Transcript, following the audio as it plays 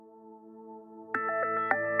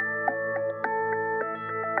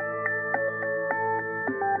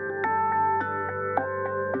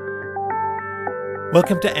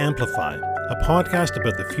Welcome to Amplify, a podcast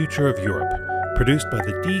about the future of Europe, produced by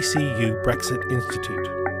the DCU Brexit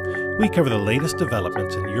Institute. We cover the latest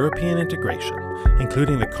developments in European integration,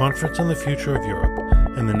 including the Conference on the Future of Europe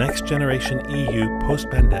and the Next Generation EU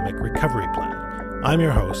Post-Pandemic Recovery Plan. I'm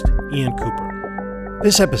your host, Ian Cooper.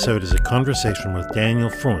 This episode is a conversation with Daniel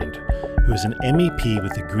Freund, who is an MEP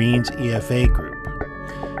with the Greens EFA Group.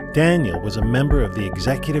 Daniel was a member of the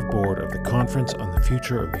executive board of the Conference on the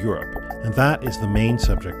Future of Europe, and that is the main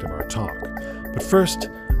subject of our talk. But first,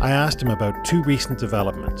 I asked him about two recent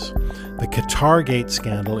developments: the Qatargate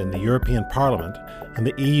scandal in the European Parliament and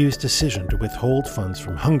the EU's decision to withhold funds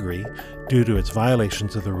from Hungary due to its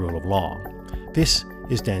violations of the rule of law. This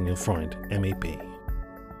is Daniel Freund, MEP.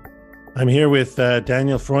 I'm here with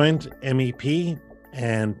Daniel Freund, MEP,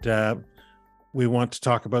 and we want to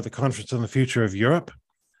talk about the Conference on the Future of Europe.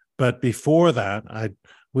 But before that,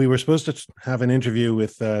 we were supposed to have an interview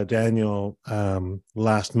with Daniel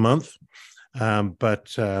last month,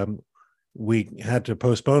 but we had to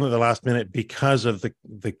postpone at the last minute because of the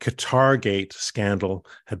Qatargate scandal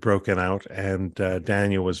had broken out, and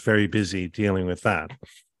Daniel was very busy dealing with that.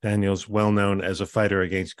 Daniel's well known as a fighter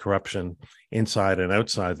against corruption inside and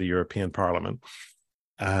outside the European Parliament.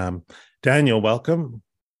 Daniel, welcome.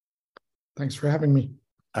 Thanks for having me.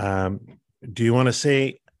 Do you want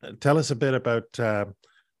to tell us a bit about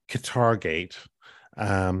Qatargate?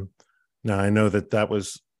 Now, I know that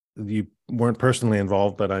was, you weren't personally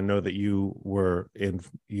involved, but I know that you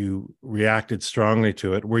reacted strongly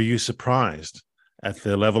to it. Were you surprised at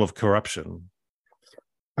the level of corruption?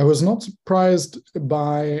 I was not surprised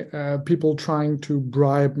by people trying to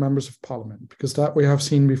bribe members of parliament, because that we have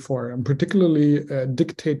seen before, and particularly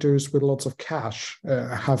dictators with lots of cash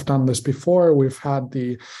have done this before. We've had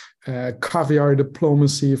the caviar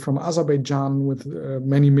diplomacy from Azerbaijan with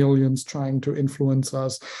many millions trying to influence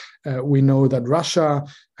us. We know that Russia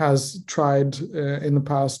has tried in the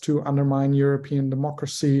past to undermine European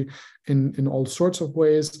democracy in all sorts of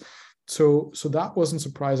ways. So that wasn't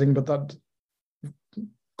surprising, but that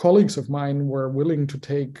colleagues of mine were willing to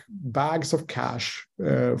take bags of cash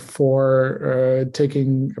for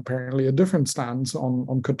taking apparently a different stance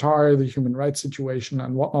on Qatar, the human rights situation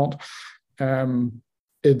and whatnot.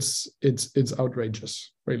 It's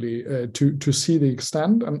outrageous, really, to see the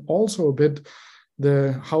extent, and also a bit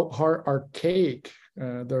how archaic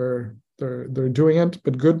they're doing it.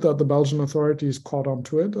 But good that the Belgian authorities caught on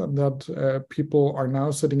to it, and that people are now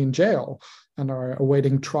sitting in jail and are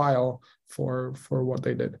awaiting trial for what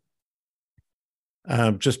they did.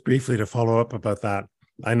 Just briefly to follow up about that,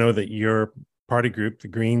 I know that your party group, the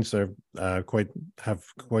Greens, have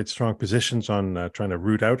quite strong positions on trying to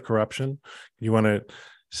root out corruption. You want to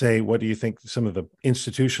say, what do you think some of the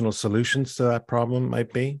institutional solutions to that problem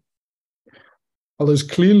might be? Well, there's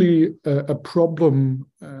clearly a problem,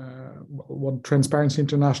 what Transparency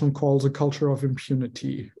International calls a culture of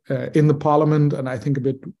impunity in the parliament, and I think a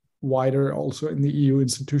bit wider also in the EU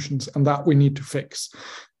institutions, and that we need to fix.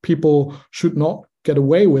 People should not get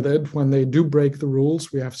away with it when they do break the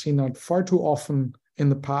rules. We have seen that far too often in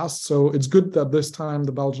the past. So it's good that this time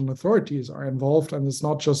the Belgian authorities are involved, and it's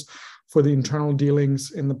not just for the internal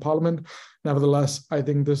dealings in the parliament. Nevertheless, I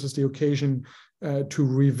think this is the occasion to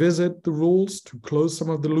revisit the rules, to close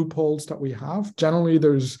some of the loopholes that we have. Generally,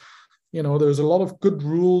 there's a lot of good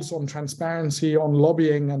rules on transparency, on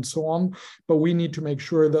lobbying, and so on, but we need to make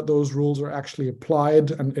sure that those rules are actually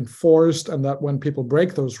applied and enforced, and that when people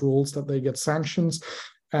break those rules, that they get sanctions.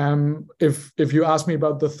 If you ask me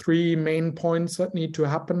about the three main points that need to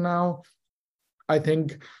happen now, I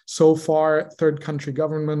think so far third country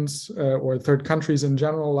governments or third countries in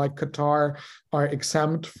general, like Qatar, are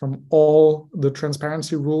exempt from all the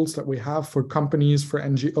transparency rules that we have for companies, for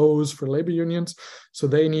NGOs, for labor unions. So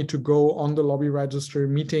they need to go on the lobby register.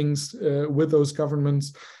 Meetings with those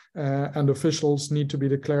governments and officials need to be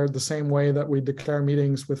declared the same way that we declare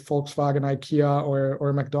meetings with Volkswagen, IKEA,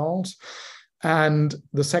 or McDonald's. And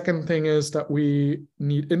the second thing is that we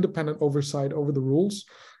need independent oversight over the rules.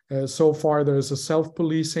 So far, there's a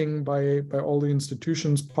self-policing by all the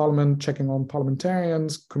institutions, parliament checking on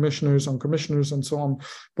parliamentarians, commissioners on commissioners, and so on.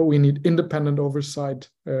 But we need independent oversight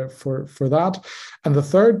for that. And the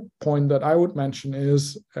third point that I would mention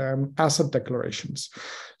is asset declarations.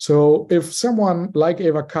 So if someone like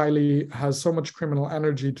Eva Kaili has so much criminal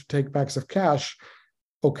energy to take bags of cash,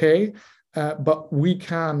 okay, but we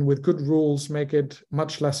can, with good rules, make it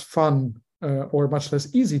much less fun or much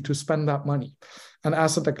less easy to spend that money. And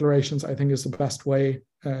asset declarations, I think, is the best way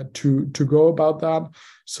to go about that.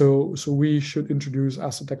 So we should introduce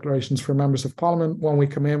asset declarations for members of parliament when we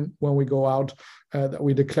come in, when we go out, that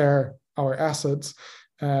we declare our assets.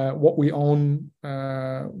 what we own,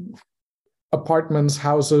 apartments,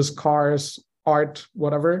 houses, cars, art,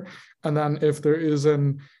 whatever. And then if there is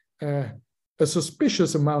a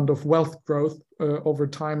suspicious amount of wealth growth over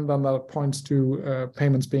time, then that points to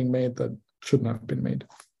payments being made that shouldn't have been made.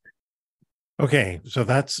 Okay, so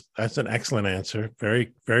that's an excellent answer.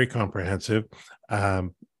 Very, very comprehensive.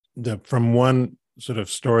 From one sort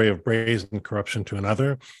of story of brazen corruption to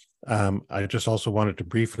another, I just also wanted to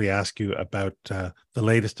briefly ask you about the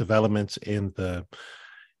latest developments in the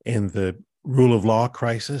rule of law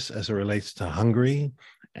crisis as it relates to Hungary,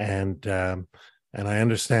 and I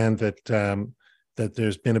understand that that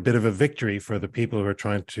there's been a bit of a victory for the people who are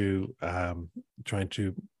trying to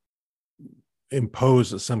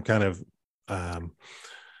impose some kind of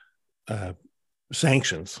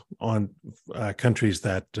sanctions on countries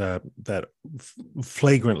that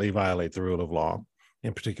flagrantly violate the rule of law,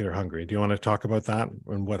 in particular Hungary. Do you want to talk about that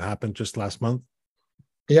and what happened just last month?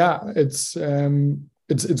 Yeah, it's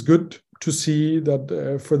good to see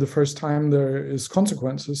that for the first time there is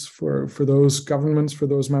consequences for those governments, for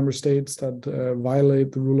those member states that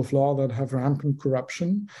violate the rule of law, that have rampant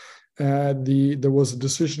corruption. There was a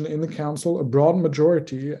decision in the council, a broad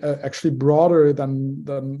majority, actually broader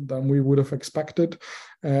than we would have expected,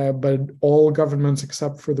 but all governments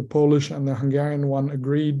except for the Polish and the Hungarian one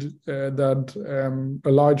agreed that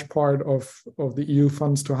a large part of the EU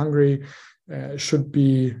funds to Hungary should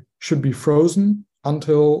be frozen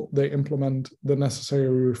until they implement the necessary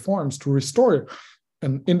reforms to restore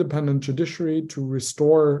an independent judiciary, to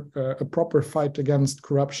restore a proper fight against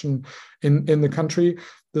corruption in the country.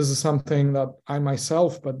 This is something that I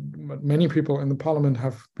myself, but many people in the parliament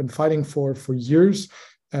have been fighting for years.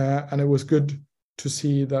 And it was good to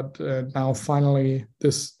see that now finally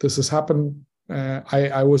this has happened.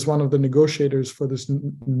 I was one of the negotiators for this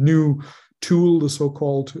new tool, the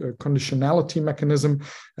so-called conditionality mechanism.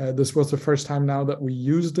 This was the first time now that we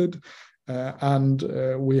used it. And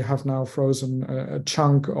we have now frozen a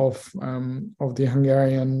chunk of the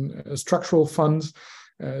Hungarian structural funds.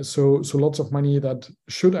 So lots of money that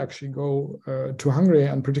should actually go to Hungary,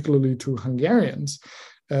 and particularly to Hungarians,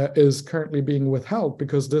 is currently being withheld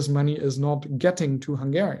because this money is not getting to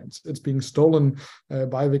Hungarians. It's being stolen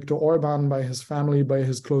by Viktor Orban, by his family, by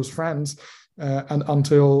his close friends. And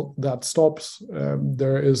until that stops,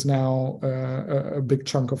 there is now a big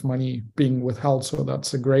chunk of money being withheld. So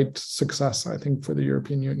that's a great success, I think, for the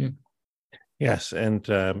European Union. Yes, and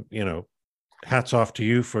hats off to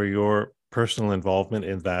you for your personal involvement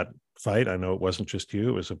in that fight. I know it wasn't just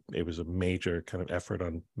you; it was a major kind of effort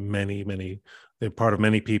on the part of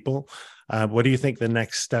many people. What do you think the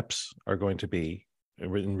next steps are going to be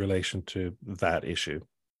in relation to that issue?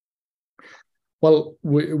 Well,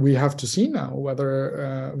 we have to see now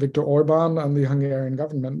whether Viktor Orban and the Hungarian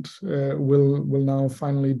government will now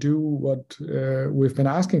finally do what we've been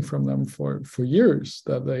asking from them for years,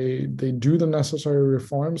 that they do the necessary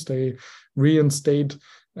reforms, they reinstate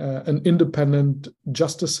an independent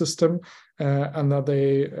justice system, and that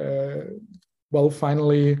they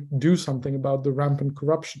finally do something about the rampant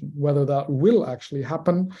corruption. Whether that will actually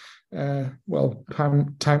happen,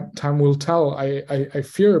 time will tell. I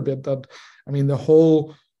fear a bit that, the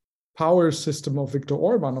whole power system of Viktor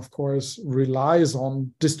Orban, of course, relies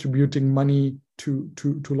on distributing money to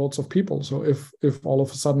lots of people. So if all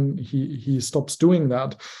of a sudden he stops doing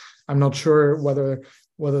that, I'm not sure whether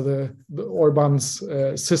the Orban's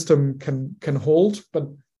system can hold, but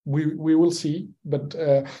we will see. But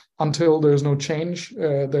until there's no change,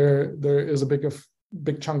 there is a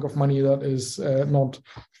big chunk of money that is not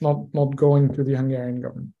going to the Hungarian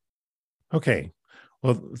government. Okay.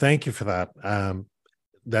 Well, thank you for that.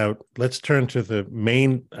 Now, let's turn to the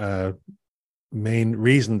main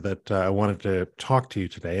reason that I wanted to talk to you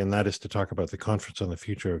today, and that is to talk about the Conference on the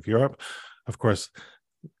Future of Europe. Of course,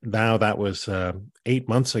 now that was 8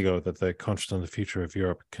 months ago that the Conference on the Future of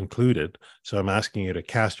Europe concluded. So I'm asking you to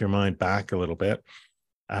cast your mind back a little bit.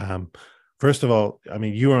 First of all,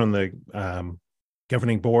 you are on the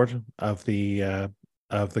governing board of the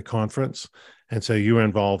conference. And so you were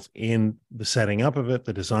involved in the setting up of it,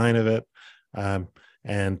 the design of it.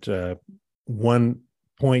 And one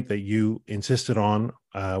point that you insisted on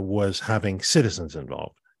was having citizens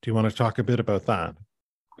involved. Do you want to talk a bit about that?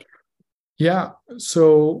 Yeah.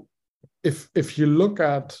 So if you look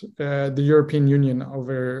at the European Union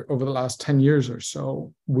over the last 10 years or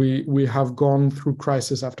so, we have gone through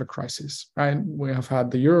crisis after crisis, right? We have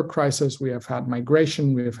had the Euro crisis, we have had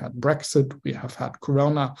migration, we have had Brexit, we have had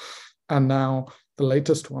Corona. And now the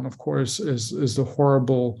latest one, of course, is the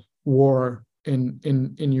horrible war in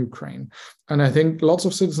Ukraine. And I think lots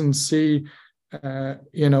of citizens see,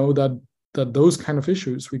 that that those kind of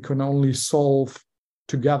issues we can only solve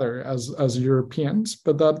together as Europeans,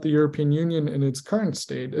 but that the European Union in its current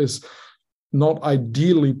state is not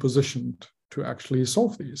ideally positioned to actually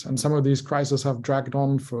solve these. And some of these crises have dragged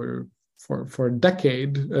on for a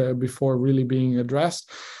decade before really being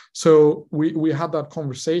addressed. So we had that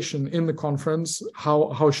conversation in the conference,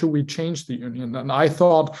 how should we change the union? And I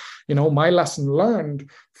thought, my lesson learned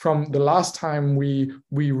from the last time we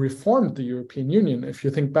reformed the European Union, if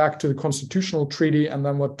you think back to the constitutional treaty and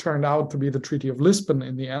then what turned out to be the Treaty of Lisbon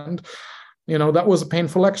in the end, that was a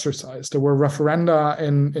painful exercise. There were referenda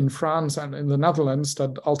in France and in the Netherlands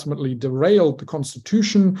that ultimately derailed the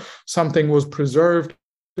constitution. Something was preserved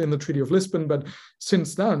in the Treaty of Lisbon. But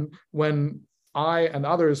since then, when I and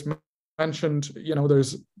others mentioned,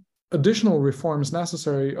 there's additional reforms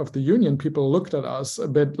necessary of the union, people looked at us a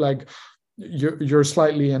bit like, you're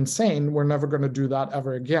slightly insane. We're never going to do that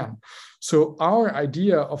ever again. So our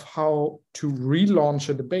idea of how to relaunch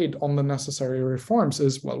a debate on the necessary reforms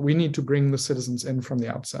is, we need to bring the citizens in from the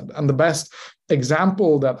outset. And the best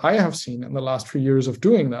example that I have seen in the last few years of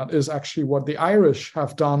doing that is actually what the Irish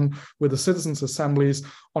have done with the citizens' assemblies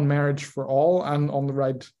on marriage for all and on the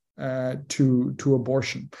right to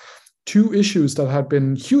abortion. Two issues that had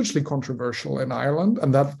been hugely controversial in Ireland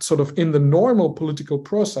and that sort of in the normal political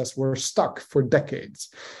process were stuck for decades.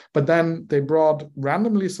 But then they brought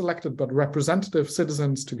randomly selected but representative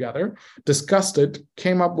citizens together, discussed it,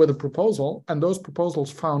 came up with a proposal, and those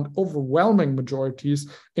proposals found overwhelming majorities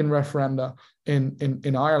in referenda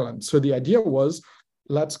in Ireland. So the idea was,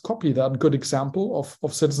 let's copy that good example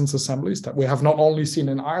of citizens' assemblies that we have not only seen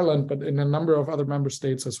in Ireland, but in a number of other member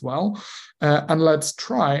states as well. And let's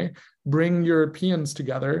bring Europeans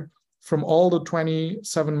together from all the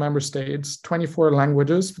 27 member states, 24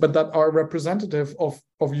 languages, but that are representative of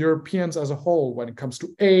Europeans as a whole when it comes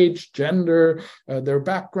to age, gender, their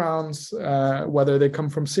backgrounds, whether they come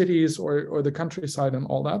from cities or the countryside and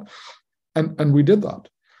all that. And we did that.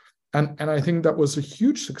 And I think that was a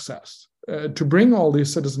huge success to bring all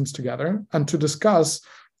these citizens together and to discuss,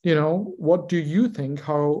 what do you think,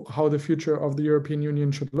 how the future of the European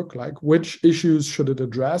Union should look like? Which issues should it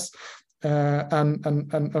address?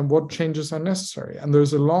 And what changes are necessary? And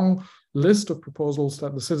there's a long list of proposals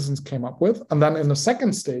that the citizens came up with. And then in the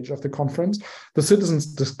second stage of the conference, the citizens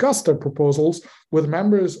discussed their proposals with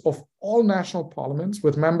members of all national parliaments,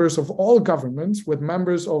 with members of all governments, with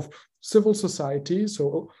members of civil society,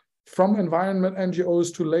 so from environment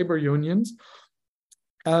NGOs to labor unions.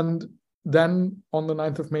 And then on the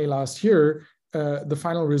 9th of May last year, the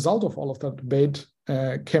final result of all of that debate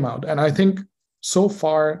came out. And I think so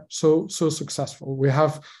far, so successful. We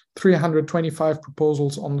have 325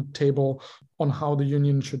 proposals on the table on how the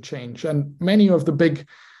union should change. And many of the big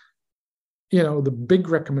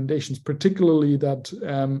recommendations, particularly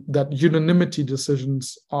that unanimity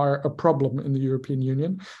decisions are a problem in the European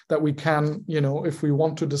Union, that we can, if we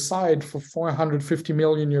want to decide for 450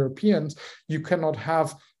 million Europeans, you cannot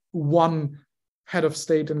have one head of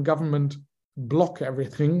state and government block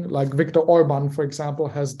everything, like Viktor Orban, for example,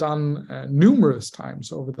 has done numerous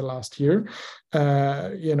times over the last year,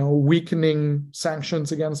 weakening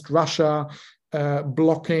sanctions against Russia,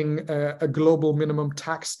 blocking a global minimum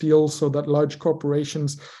tax deal so that large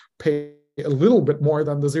corporations pay a little bit more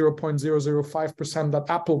than the 0.005% that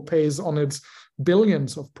Apple pays on its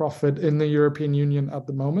billions of profit in the European Union at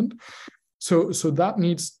the moment. So that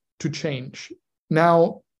needs to change.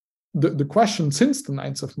 Now, the question since the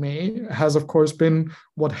 9th of May has, of course, been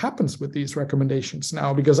what happens with these recommendations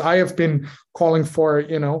now, because I have been calling for,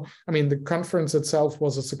 the conference itself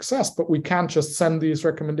was a success, but we can't just send these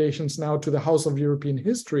recommendations now to the House of European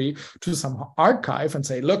History, to some archive and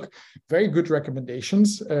say, look, very good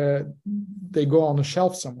recommendations, they go on a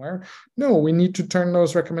shelf somewhere. No, we need to turn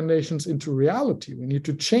those recommendations into reality. We need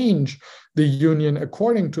to change the union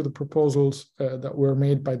according to the proposals that were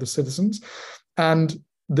made by the citizens. And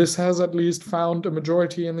this has at least found a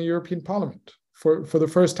majority in the European Parliament. For the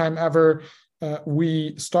first time ever,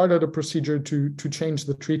 we started a procedure to change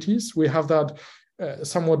the treaties. We have that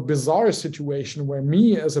somewhat bizarre situation where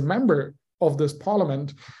me, as a member of this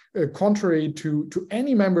parliament, contrary to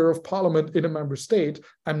any member of parliament in a member state,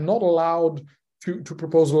 I'm not allowed to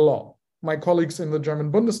propose a law. My colleagues in the German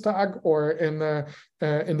Bundestag or in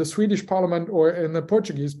the Swedish parliament or in the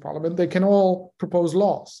Portuguese parliament, they can all propose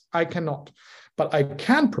laws. I cannot. But I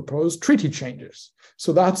can propose treaty changes.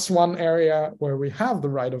 So that's one area where we have the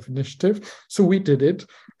right of initiative. So we did it.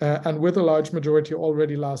 And with a large majority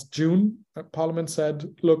already last June, Parliament said,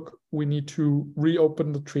 look, we need to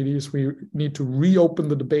reopen the treaties. We need to reopen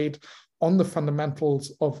the debate on the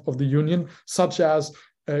fundamentals of the union, such as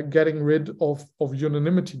getting rid of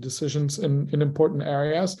unanimity decisions in important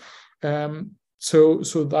areas, so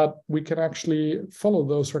that we can actually follow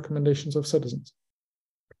those recommendations of citizens.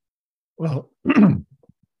 Well,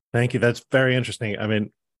 thank you. That's very interesting. I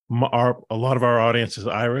mean, a lot of our audience is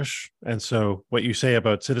Irish, and so what you say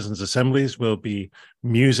about citizens' assemblies will be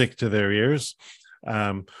music to their ears.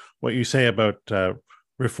 What you say about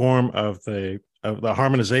reform of the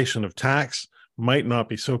harmonization of tax might not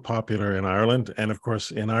be so popular in Ireland, and of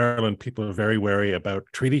course, in Ireland, people are very wary about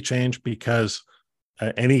treaty change because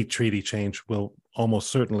any treaty change will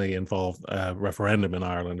almost certainly involve a referendum in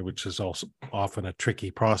Ireland, which is also often a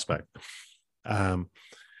tricky prospect.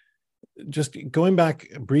 Just going back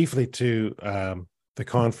briefly to the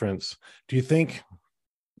conference, do you think,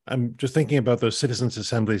 I'm just thinking about those citizens'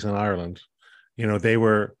 assemblies in Ireland, you know, they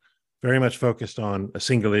were very much focused on a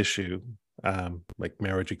single issue, like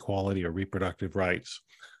marriage equality or reproductive rights.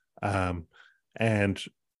 And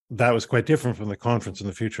that was quite different from the Conference on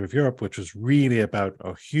the Future of Europe, which was really about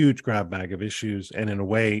a huge grab bag of issues. And in a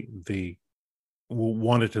way, they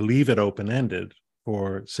wanted to leave it open-ended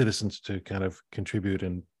for citizens to kind of contribute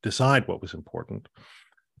and decide what was important.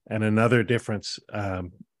 And another difference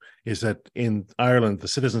is that in Ireland, the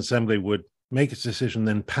Citizen Assembly would make its decision,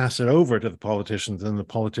 then pass it over to the politicians, and the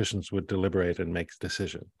politicians would deliberate and make a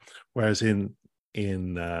decision. Whereas in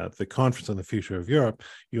the Conference on the Future of Europe,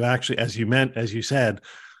 you actually, as you said,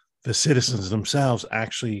 the citizens themselves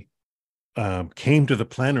actually came to the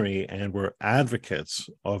plenary and were advocates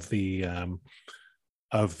of their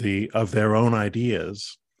own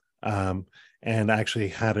ideas, and actually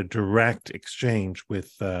had a direct exchange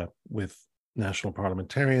with national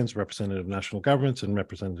parliamentarians, representative national governments, and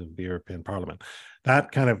representative of the European Parliament.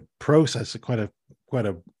 That kind of process, quite a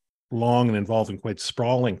long and involved and quite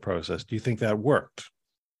sprawling process. Do you think that worked?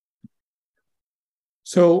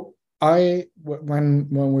 So when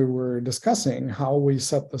we were discussing how we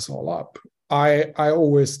set this all up, I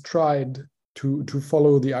always tried to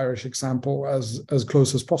follow the Irish example as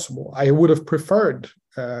close as possible. I would have preferred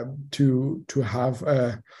to have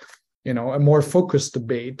a more focused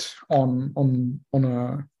debate on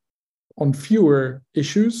fewer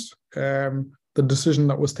issues. The decision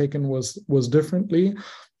that was taken was differently.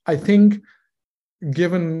 I think,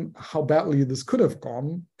 given how badly this could have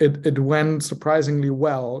gone, it went surprisingly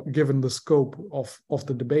well, given the scope of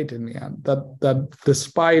the debate in the end. That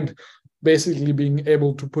despite basically being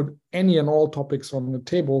able to put any and all topics on the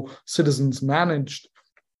table, citizens managed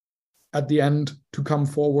at the end to come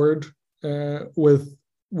forward with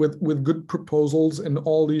good proposals in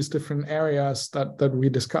all these different areas that we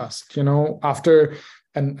discussed.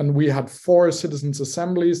 And we had 4 citizens'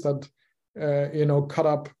 assemblies that cut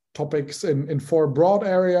up topics in 4 broad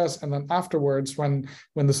areas, and then afterwards, when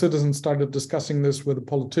the citizens started discussing this with the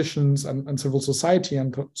politicians and civil society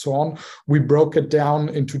and so on, we broke it down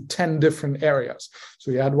into 10 different areas.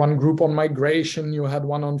 So you had one group on migration, you had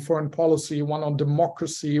one on foreign policy, one on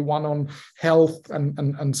democracy, one on health,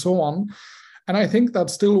 and so on. And I think that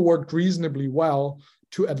still worked reasonably well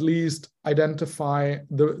to at least identify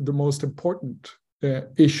the most important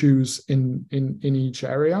issues in each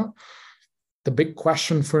area. The big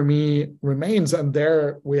question for me remains, and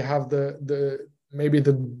there we have maybe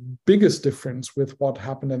the biggest difference with what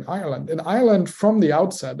happened in Ireland. In Ireland, from the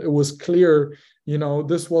outset, it was clear,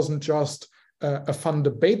 this wasn't just a fun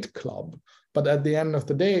debate club, but at the end of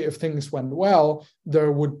the day, if things went well,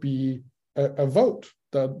 there would be a vote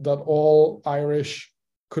that all Irish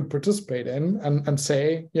could participate in and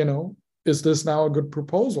say, is this now a good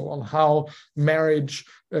proposal on how marriage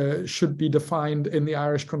should be defined in the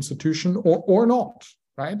Irish constitution or not,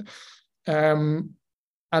 right? And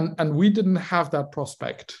we didn't have that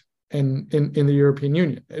prospect in the European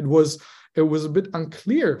Union. It was a bit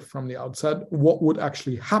unclear from the outset what would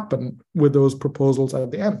actually happen with those proposals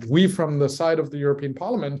at the end. We, from the side of the European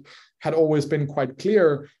Parliament, had always been quite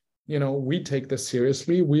clear, we take this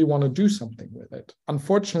seriously, we want to do something with it.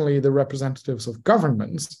 Unfortunately, the representatives of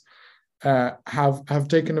governments have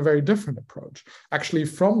taken a very different approach. Actually,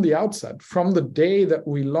 from the outset, from the day that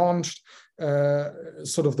we launched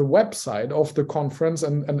sort of the website of the conference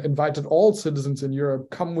and invited all citizens in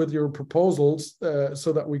Europe, come with your proposals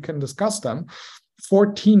so that we can discuss them,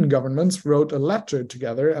 14 governments wrote a letter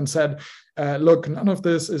together and said, look, none of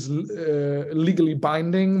this is legally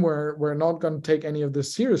binding. We're not going to take any of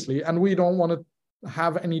this seriously, and we don't want to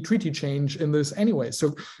have any treaty change in this anyway.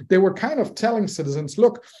 So they were kind of telling citizens,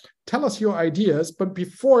 look, tell us your ideas, but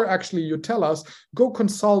before actually you tell us, go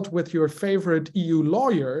consult with your favorite EU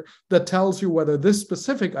lawyer that tells you whether this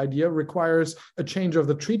specific idea requires a change of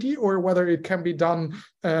the treaty or whether it can be done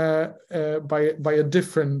by a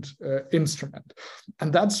different instrument.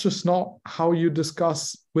 And that's just not how you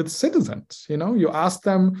discuss with citizens. You know, you ask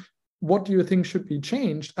them, what do you think should be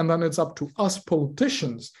changed? And then it's up to us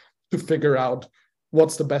politicians to figure out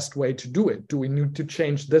what's the best way to do it. Do we need to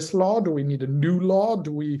change this law? Do we need a new law?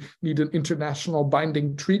 Do we need an international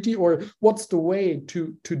binding treaty? Or what's the way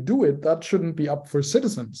to do it? That shouldn't be up for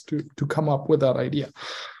citizens to come up with that idea.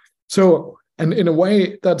 So, and in a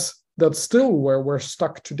way, that's still where we're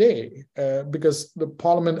stuck today, because the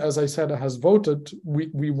parliament, as I said, has voted.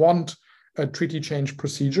 We want a treaty change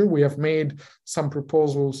procedure. We have made some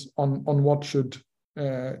proposals on what should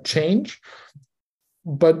change.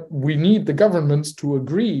 But we need the governments to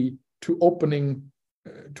agree to opening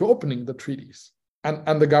the treaties.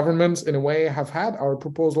 And the governments, in a way, have had our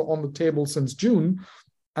proposal on the table since June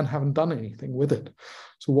and haven't done anything with it.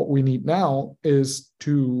 So what we need now is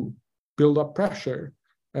to build up pressure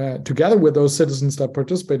together with those citizens that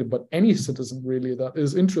participated, but any citizen really that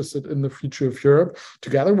is interested in the future of Europe,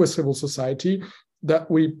 together with civil society, that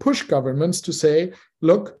we push governments to say,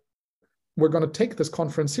 look, we're going to take this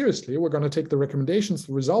conference seriously. We're going to take the recommendations,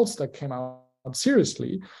 the results that came out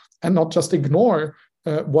seriously, and not just ignore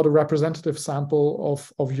what a representative sample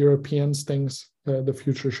of Europeans thinks the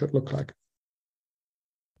future should look like.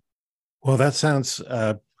 Well, that sounds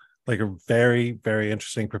like a very, very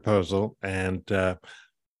interesting proposal. And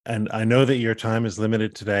I know that your time is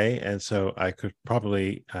limited today. And so I could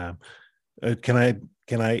probably, can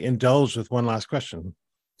I indulge with one last question?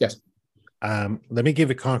 Yes. Let me give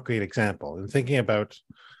a concrete example. In thinking about,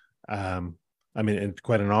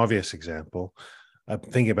 quite an obvious example,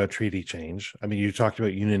 thinking about treaty change. I mean, you talked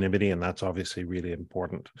about unanimity, and that's obviously really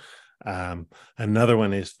important. Another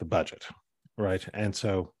one is the budget, right? And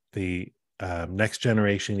so the Next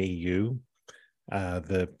Generation EU,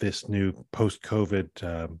 this new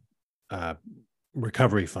post-COVID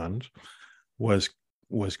recovery fund, was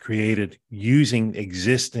created using the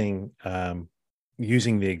existing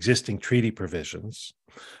treaty provisions,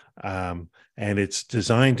 and it's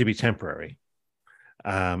designed to be temporary.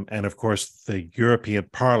 And of course, the European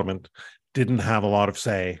Parliament didn't have a lot of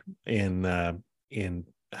say in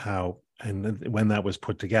how and when that was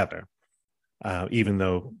put together. Even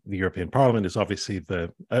though the European Parliament is obviously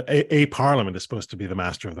a parliament is supposed to be the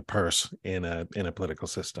master of the purse in a political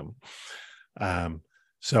system.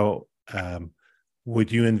 So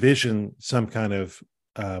would you envision some kind of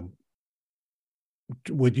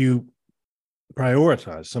would you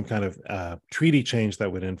prioritize some kind of treaty change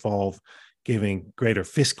that would involve giving greater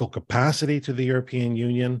fiscal capacity to the European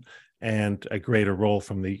Union and a greater role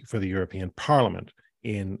for the European Parliament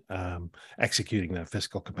in executing that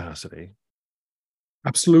fiscal capacity?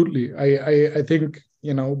 Absolutely. I think,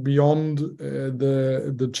 beyond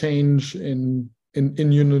the change in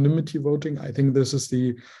unanimity voting, I think this is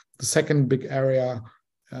the second big area.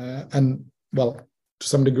 And well, to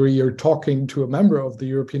some degree, you're talking to a member of the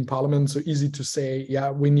European Parliament, so easy to say, yeah,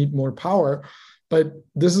 we need more power. But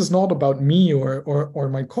this is not about me or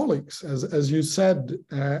my colleagues. As you said,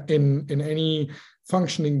 in any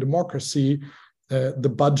functioning democracy, the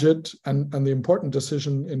budget and the important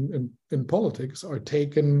decision in politics are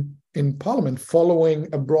taken in Parliament following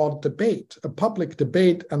a broad debate, a public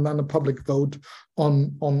debate, and then a public vote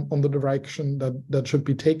on the direction that should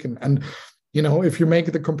be taken. And if you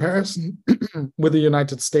make the comparison with the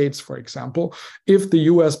United States, for example, if the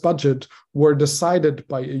US budget were decided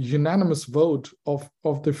by a unanimous vote of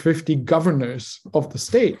the 50 governors of the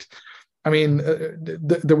state, I mean,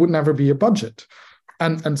 there would never be a budget.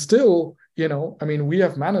 And still, we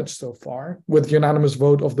have managed so far with unanimous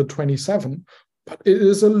vote of the 27, but it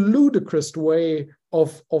is a ludicrous way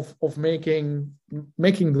of making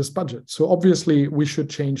this budget. So obviously we should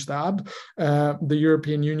change that. The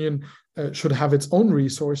European Union should have its own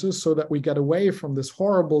resources so that we get away from this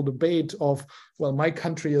horrible debate of, well, my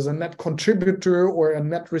country is a net contributor or a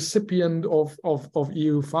net recipient of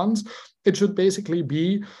EU funds. It should basically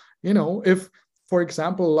be, if, for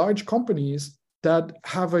example, large companies that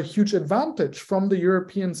have a huge advantage from the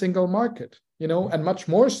European single market, and much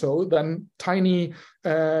more so than tiny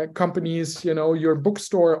companies, your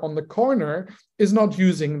bookstore on the corner is not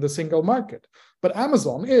using the single market, but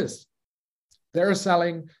Amazon is. They're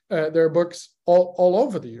selling their books all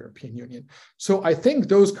over the European Union. So I think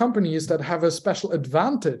those companies that have a special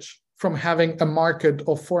advantage from having a market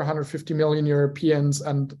of 450 million Europeans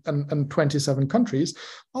and 27 countries,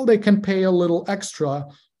 well, they can pay a little extra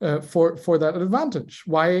for that advantage.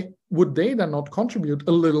 Why would they then not contribute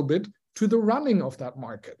a little bit to the running of that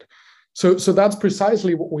market? So that's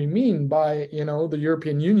precisely what we mean by, the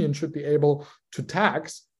European Union should be able to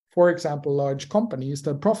tax, for example, large companies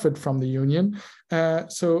that profit from the union,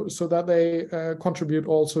 so that they contribute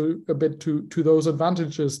also a bit to those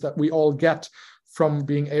advantages that we all get from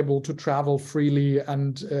being able to travel freely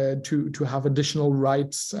and to have additional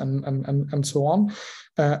rights and so on.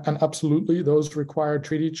 And absolutely, those require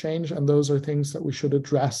treaty change, and those are things that we should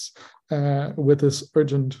address with this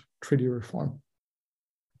urgent treaty reform.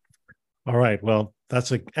 All right. Well,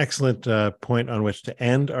 that's an excellent point on which to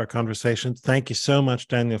end our conversation. Thank you so much,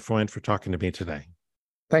 Daniel Freund, for talking to me today.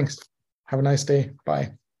 Thanks. Have a nice day.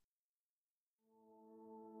 Bye.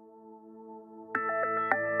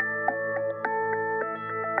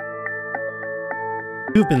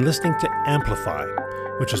 You've been listening to Amplify,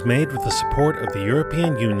 which is made with the support of the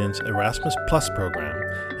European Union's Erasmus Plus program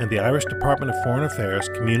and the Irish Department of Foreign Affairs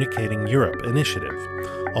Communicating Europe initiative,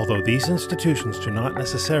 although these institutions do not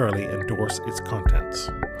necessarily endorse its contents.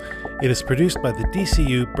 It is produced by the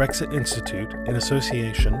DCU Brexit Institute in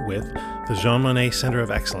association with the Jean Monnet Centre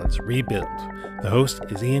of Excellence, Rebuild. The host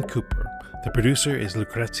is Ian Cooper. The producer is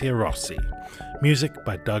Lucrezia Rossi. Music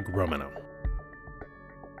by Doug Romano.